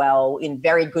 very well in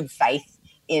very good faith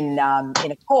in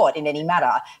a court in any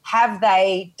matter. Have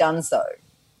they done so?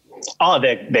 Oh,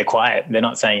 they're quiet. They're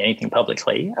not saying anything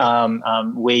publicly.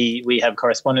 We have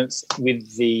correspondence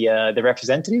with the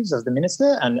representatives of the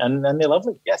minister, and they're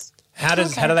lovely. Yes. How do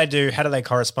they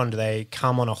correspond? Do they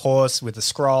come on a horse with a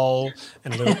scroll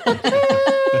and a little?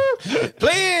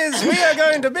 Please, we are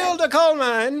going to build a coal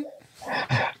mine.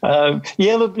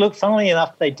 Look. Funnily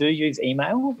enough, they do use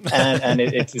email, and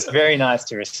it's very nice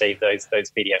to receive those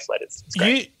PDF letters.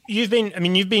 You've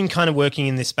been kind of working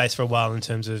in this space for a while in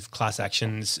terms of class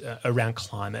actions around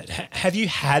climate. Have you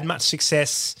had much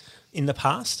success in the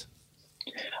past?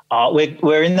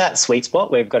 We're in that sweet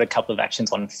spot. We've got a couple of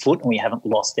actions on foot and we haven't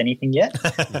lost anything yet.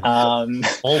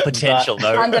 All potential.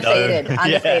 Undefeated.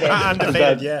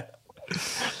 Undefeated, yeah.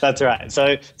 That's right.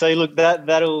 So look,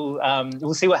 that'll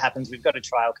we'll see what happens. We've got a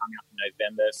trial coming up in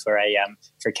November for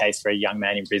a case for a young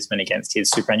man in Brisbane against his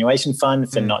superannuation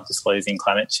fund for not disclosing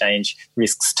climate change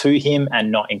risks to him and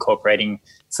not incorporating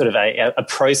sort of a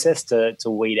process to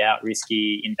weed out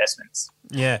risky investments.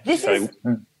 Yeah.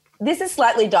 This is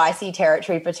slightly dicey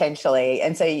territory potentially,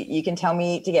 and so you can tell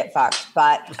me to get fucked.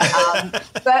 But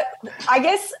but I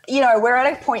guess, we're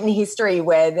at a point in history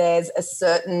where there's a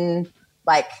certain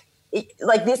like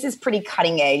this is pretty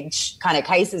cutting edge kind of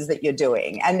cases that you're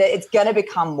doing, and it's going to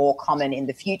become more common in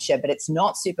the future, but it's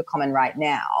not super common right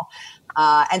now.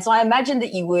 And so I imagine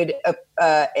that you would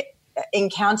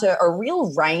encounter a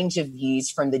real range of views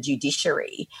from the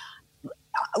judiciary.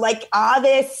 Like, are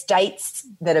there states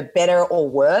that are better or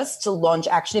worse to launch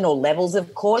action in, or levels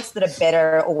of courts that are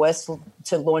better or worse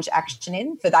to launch action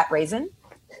in for that reason?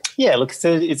 Yeah, look,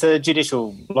 it's a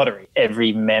judicial lottery.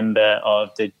 Every member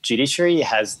of the judiciary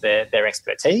has their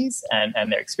expertise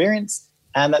and their experience,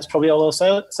 and that's probably all I'll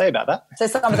say about that. So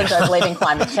some of them don't believe in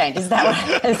climate change. Is that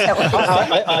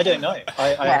what I don't know.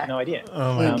 I have no idea.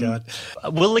 Oh, my God.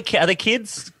 Are the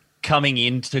kids coming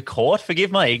into court?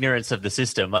 Forgive my ignorance of the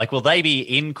system. Like, will they be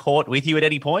in court with you at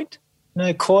any point?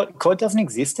 No, court doesn't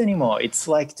exist anymore. It's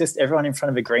like just everyone in front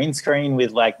of a green screen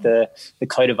with like the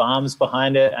coat of arms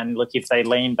behind it. And look, if they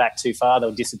lean back too far,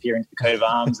 they'll disappear into the coat of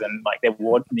arms and like their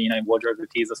wardrobe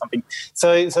appears or something.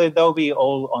 So they'll be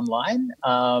all online.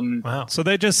 Wow. So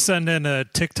they just send in a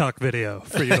TikTok video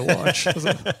for you to watch.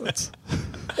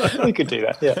 We could do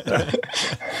that. Yeah.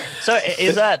 So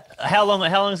is that how long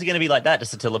is it going to be like that?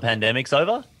 Just until the pandemic's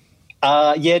over?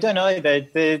 Don't know.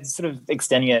 They're sort of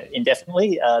extending it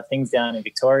indefinitely. Things down in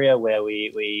Victoria where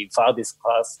we filed this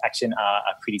class action are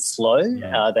pretty slow.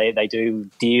 Yeah. They do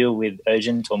deal with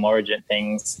urgent or more urgent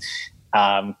things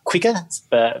quicker,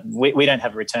 but we don't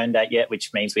have a return date yet,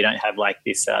 which means we don't have like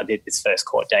this first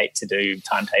court date to do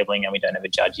timetabling, and we don't have a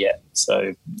judge yet.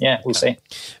 So, yeah, we'll see.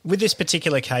 With this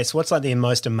particular case, what's like the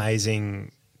most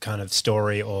amazing kind of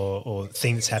story or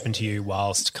thing that's happened to you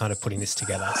whilst kind of putting this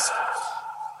together?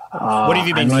 What have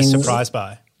you been most surprised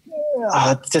by?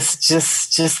 Just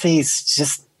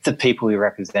the people we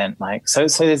represent, Mike. So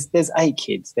there's 8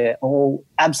 kids. They're all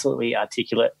absolutely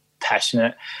articulate,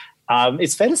 passionate.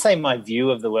 It's fair to say my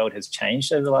view of the world has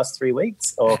changed over the last 3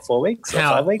 weeks or 4 weeks or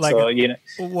 5 weeks. Like, or in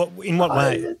what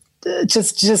way?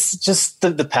 Just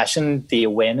the passion, the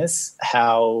awareness.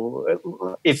 How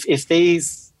if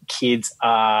these kids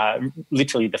are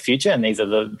literally the future and these are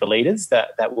the leaders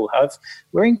that we'll have,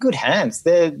 we're in good hands.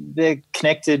 They're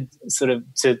connected sort of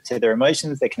to their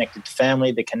emotions, they're connected to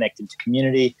family, they're connected to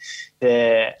community.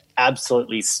 They're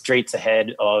absolutely streets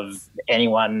ahead of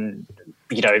anyone,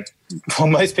 well,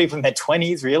 most people in their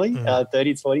 20s really,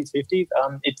 30s, 40s, 50s.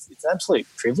 It's an absolute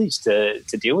privilege to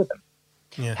deal with them.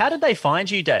 Yeah. How did they find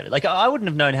you, David? Like, I wouldn't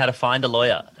have known how to find a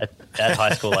lawyer at high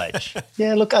school age.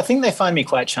 Yeah, look, I think they find me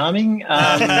quite charming. Yes.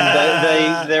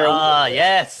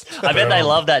 I bet they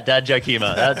love that dad joke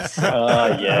humour. That's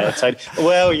yeah.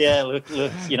 Well, yeah. Look,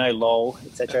 lol,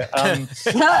 etc.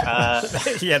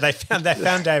 Yeah, they found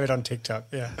David on TikTok.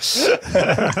 Yeah.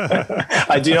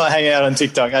 I do not hang out on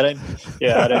TikTok. I don't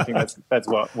think that's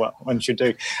what one should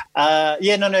do.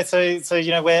 No. So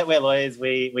we're lawyers.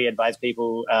 We advise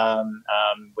people.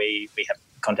 We have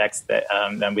contacts that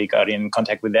and we got in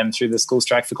contact with them through the School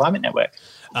Strike for Climate network.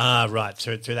 Right,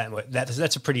 through that network.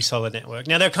 That's a pretty solid network.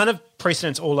 Now, there are kind of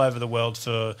precedents all over the world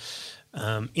for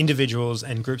individuals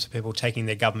and groups of people taking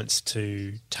their governments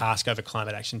to task over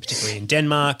climate action, particularly in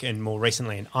Denmark and more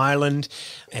recently in Ireland.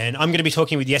 And I'm going to be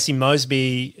talking with Jessie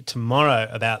Moseby tomorrow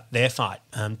about their fight,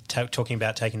 talking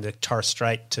about taking the Torres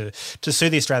Strait to sue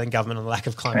the Australian government on the lack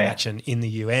of climate action in the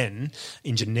UN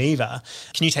in Geneva.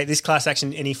 Can you take this class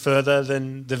action any further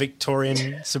than the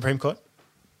Victorian Supreme Court?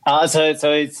 So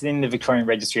it's in the Victorian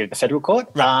Registry of the Federal Court.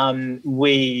 Right.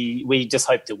 We just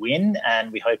hope to win,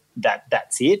 and we hope that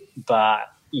that's it. But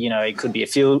it could be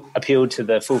appealed to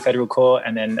the full federal court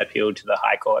and then appealed to the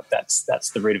High Court.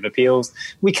 That's the route of appeals.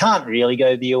 We can't really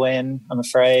go to the UN, I'm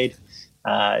afraid.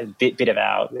 Bit of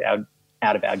out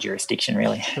of our jurisdiction,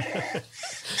 really.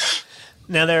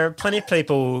 Now, there are plenty of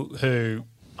people who,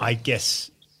 I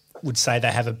guess, would say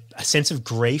they have a sense of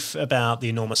grief about the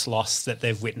enormous loss that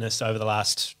they've witnessed over the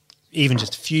last even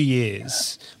just a few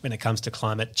years when it comes to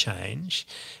climate change.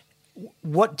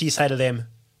 What do you say to them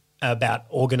about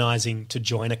organising to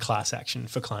join a class action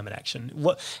for climate action?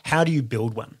 How do you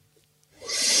build one?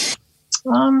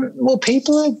 Well,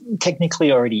 people are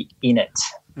technically already in it.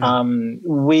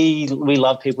 We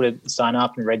love people to sign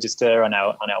up and register on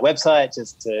our website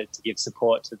just to give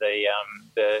support to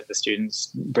the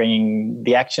students bringing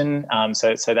the action.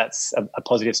 So that's a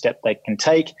positive step they can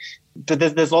take. But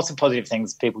there's lots of positive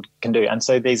things people can do, and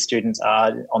so these students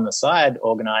are on the side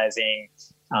organising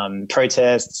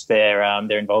protests. They're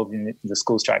involved in the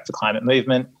School Strike for Climate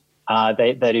movement.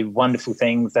 They do wonderful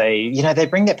things. They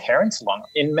bring their parents along.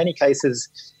 In many cases,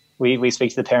 we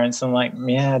speak to the parents and like,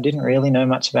 I didn't really know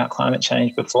much about climate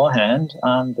change beforehand,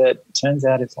 but it turns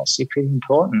out it's actually pretty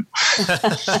important.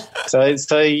 so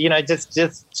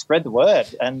just spread the word,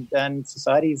 and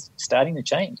society's starting to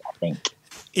change, I think.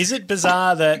 Is it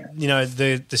bizarre that,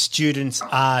 the students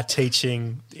are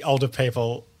teaching the older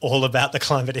people all about the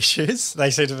climate issues?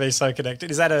 They seem to be so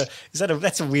connected.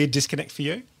 That's a weird disconnect for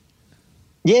you?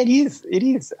 Yeah, it is. It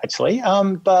is actually.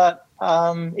 But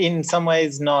in some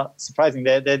ways not surprising.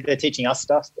 They're teaching us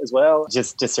stuff as well,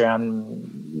 just around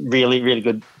really, really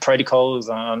good protocols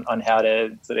on how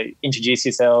to sort of introduce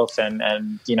yourself, and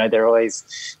they're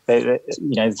always the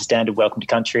standard welcome to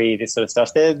country, this sort of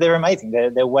stuff. They're amazing.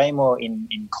 They're way more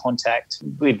in contact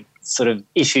with sort of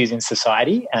issues in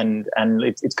society, and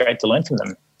it's great to learn from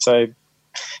them. So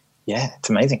yeah, it's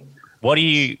amazing. What do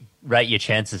you rate your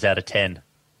chances out of 10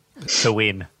 to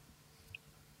win?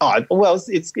 Oh, well,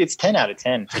 it's 10 out of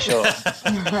 10 for sure.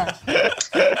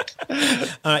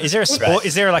 Is there a sport?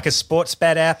 Is there like a sports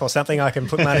bet app or something I can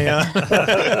put money on?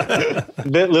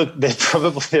 Look,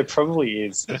 there probably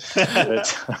is.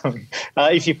 But,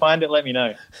 if you find it, let me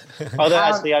know. Although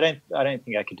actually, I don't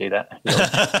think I could do that.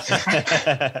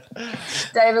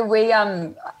 David,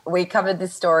 we covered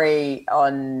this story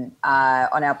on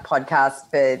our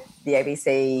podcast for the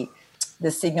ABC,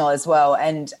 The Signal as well,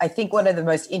 and I think one of the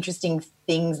most interesting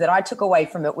things that I took away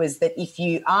from it was that if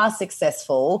you are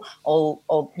successful, or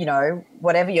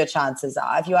whatever your chances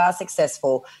are, if you are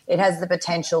successful, it has the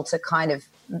potential to kind of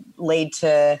lead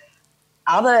to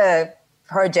other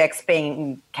projects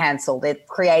being cancelled. It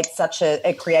creates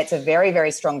a very,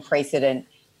 very strong precedent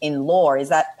in law. Is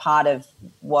that part of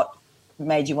what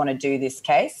made you want to do this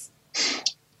case?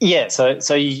 Yeah,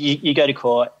 so you go to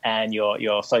court and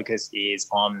your focus is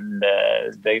on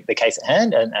the case at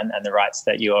hand and the rights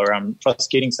that you're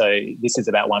prosecuting. So this is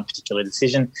about one particular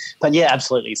decision. But yeah,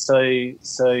 absolutely. So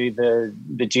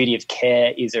the duty of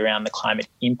care is around the climate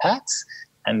impacts.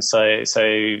 And so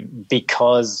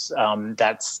because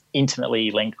that's intimately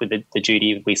linked with the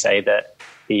duty we say that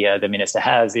the minister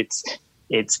has, it's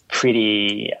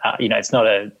pretty it's not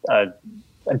a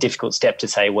difficult step to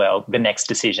say, well, the next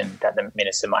decision that the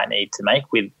minister might need to make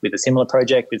with a similar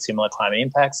project, with similar climate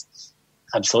impacts,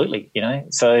 absolutely,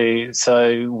 So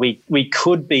we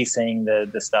could be seeing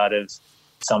the start of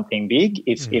something big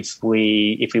if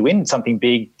we win something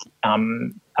big.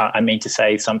 I mean to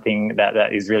say something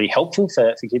that is really helpful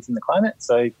for kids in the climate.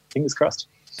 So fingers crossed.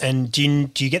 And do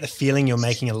you get the feeling you're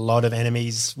making a lot of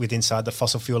enemies inside the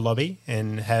fossil fuel lobby,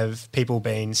 and have people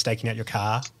been staking out your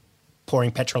car,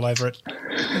 pouring petrol over it?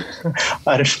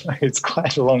 I don't know. It's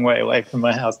quite a long way away from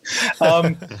my house.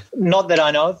 Not that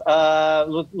I know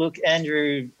of. Look,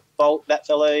 Andrew Bolt, that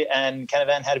fellow, and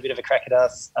Canavan had a bit of a crack at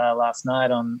us last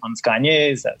night on Sky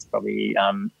News. That's probably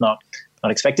not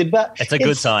expected, but it's a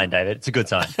good sign, David. It's a good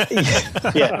sign.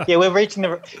 Yeah, we're reaching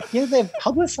they're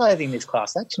publicising this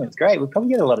class action. It's great. We'll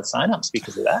probably get a lot of sign-ups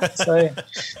because of that.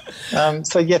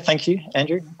 So yeah, thank you,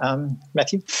 Andrew,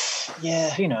 Matthew.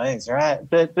 Yeah, who knows, right?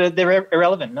 But they're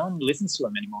irrelevant. No one listens to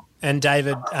them anymore. And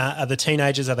David, are the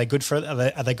teenagers? Are they good for?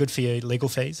 Are they good for your legal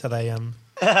fees? Are they?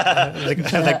 Have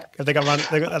they got one?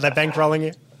 Are they bankrolling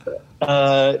you?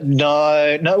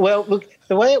 No. Well, look,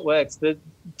 the way it works, the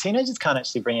teenagers can't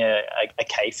actually bring a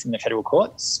case in the federal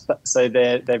courts, so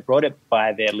they're brought it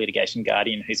by their litigation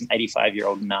guardian, who's an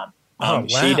 85-year-old nun. Wow.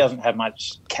 She doesn't have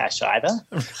much cash either,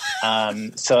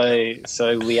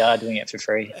 so we are doing it for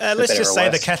free. Let's just say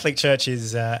the Catholic Church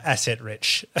is asset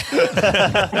rich.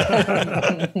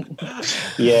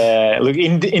 Yeah, look,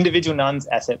 individual nuns,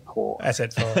 asset poor.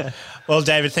 Asset poor. Well,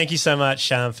 David, thank you so much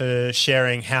for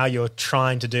sharing how you're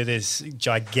trying to do this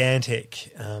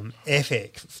gigantic,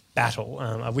 epic battle.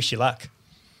 I wish you luck.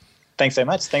 Thanks so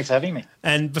much. Thanks for having me.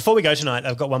 And before we go tonight,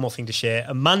 I've got one more thing to share.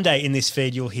 On Monday in this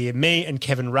feed, you'll hear me and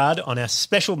Kevin Rudd on our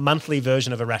special monthly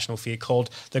version of Irrational Fear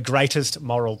called The Greatest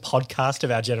Moral Podcast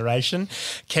of Our Generation.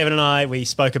 Kevin and I, we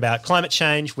spoke about climate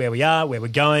change, where we are, where we're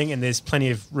going, and there's plenty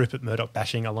of Rupert Murdoch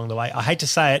bashing along the way. I hate to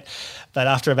say it, but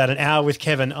after about an hour with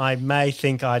Kevin, I may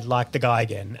think I'd like the guy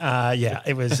again.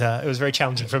 It was very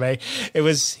challenging for me. It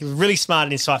was a really smart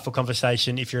and insightful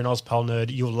conversation. If you're an Ozpol nerd,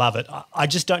 you'll love it. I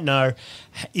just don't know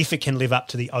if it can live up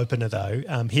to the opener, though.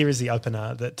 though, here is the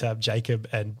opener that Jacob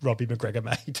and Robbie McGregor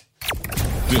made.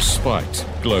 Despite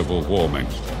global warming,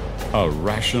 a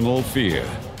rational fear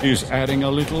is adding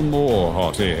a little more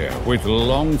hot air with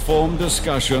long-form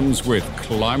discussions with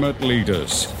climate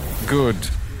leaders, good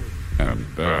and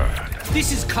bad.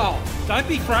 This is cold. Don't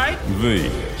be afraid. The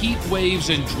Heat waves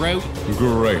and drought.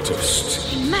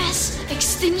 greatest Mass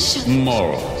extinction.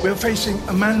 moral We're facing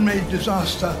a man-made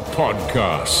disaster.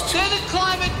 podcast They're the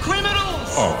climate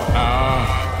criminals. of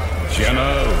our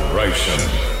generation.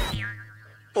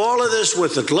 All of this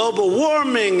with the global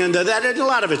warming and that, and a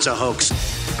lot of it's a hoax.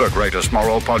 The greatest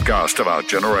moral podcast of our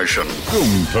generation.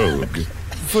 Gumpug,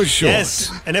 for short.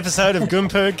 Yes, an episode of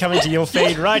Gumpug coming to your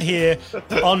feed right here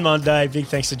on Monday. Big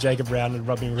thanks to Jacob Brown and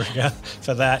Robbie McGregor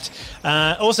for that.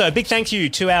 Also, a big thank you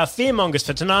to our fearmongers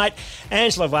for tonight,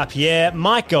 Ange Lavoipierre,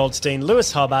 Mike Goldstein,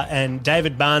 Lewis Hobber and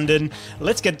David Barnden.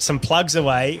 Let's get some plugs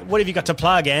away. What have you got to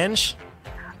plug, Ange?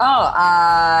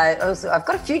 I've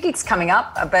got a few gigs coming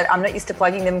up, but I'm not used to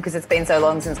plugging them because it's been so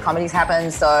long since comedy's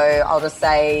happened. So I'll just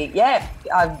say,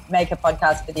 I make a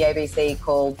podcast for the ABC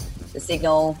called The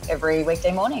Signal every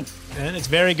weekday morning. And it's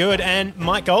very good. And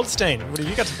Mike Goldstein, what have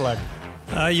you got to plug?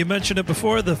 You mentioned it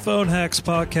before, the Phone Hacks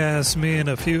podcast. Me and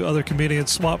a few other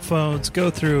comedians swap phones,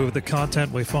 go through the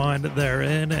content we find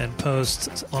therein and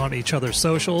post on each other's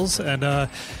socials. And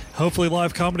hopefully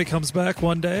live comedy comes back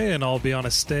one day and I'll be on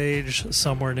a stage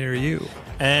somewhere near you.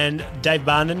 And Dave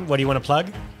Barnden, what do you want to plug?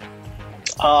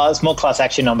 Small class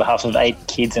action on behalf of 8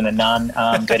 kids and a nun.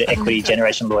 Go to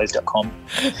equitygenerationlawyers.com.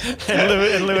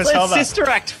 and Lewis It's Hobber. Sister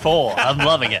Act 4. I'm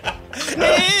loving it.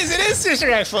 It is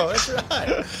Sister Act 4. That's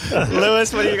right.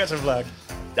 Lewis, what do you got to plug?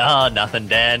 Oh, nothing,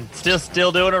 Dan.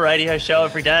 Still doing a radio show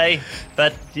every day,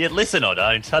 but you listen or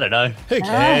don't. I don't know. Who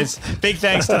cares? Big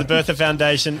thanks to the Bertha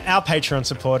Foundation, our Patreon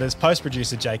supporters,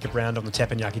 post-producer Jacob Round on the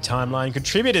Teppanyaki timeline.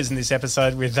 Contributors in this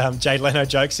episode with Jay Leno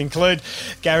jokes include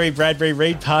Gary Bradbury,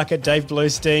 Reed Parker, Dave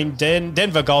Bluestein,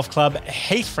 Denver Golf Club,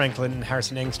 Heath Franklin and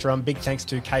Harrison Engstrom. Big thanks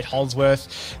to Kate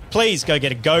Holdsworth. Please go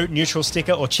get a Go Neutral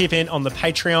sticker or chip in on the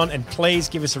Patreon, and please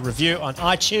give us a review on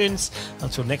iTunes.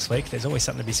 Until next week, there's always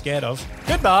something to be scared of.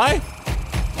 Goodbye.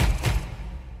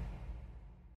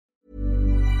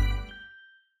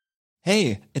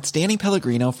 Hey, it's Danny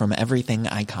Pellegrino from Everything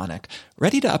Iconic.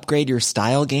 Ready to upgrade your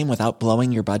style game without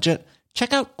blowing your budget?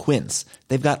 Check out Quince.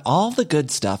 They've got all the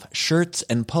good stuff, shirts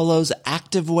and polos,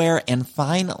 activewear, and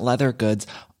fine leather goods,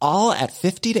 all at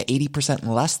 50 to 80%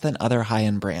 less than other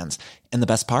high-end brands. And the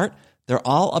best part? They're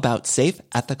all about safe,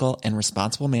 ethical, and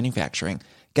responsible manufacturing.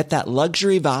 Get that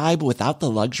luxury vibe without the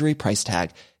luxury price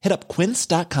tag. Hit up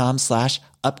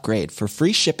quince.com/upgrade for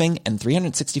free shipping and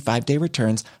 365-day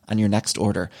returns on your next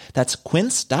order. That's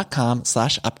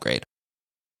quince.com/upgrade.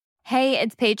 Hey,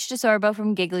 it's Paige DeSorbo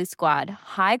from Giggly Squad.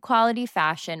 High quality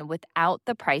fashion without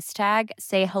the price tag.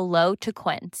 Say hello to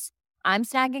Quince. I'm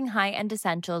snagging high-end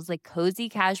essentials like cozy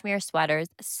cashmere sweaters,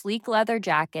 sleek leather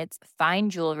jackets, fine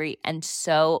jewelry, and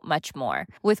so much more.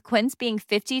 With Quince being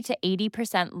 50 to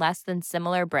 80% less than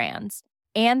similar brands.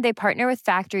 And they partner with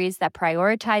factories that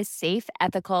prioritize safe,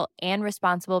 ethical, and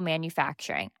responsible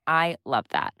manufacturing. I love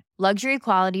that. Luxury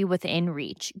quality within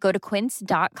reach. Go to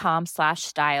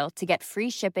quince.com/style to get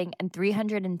free shipping and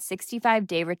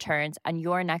 365-day returns on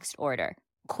your next order.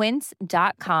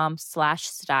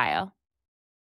 Quince.com/style.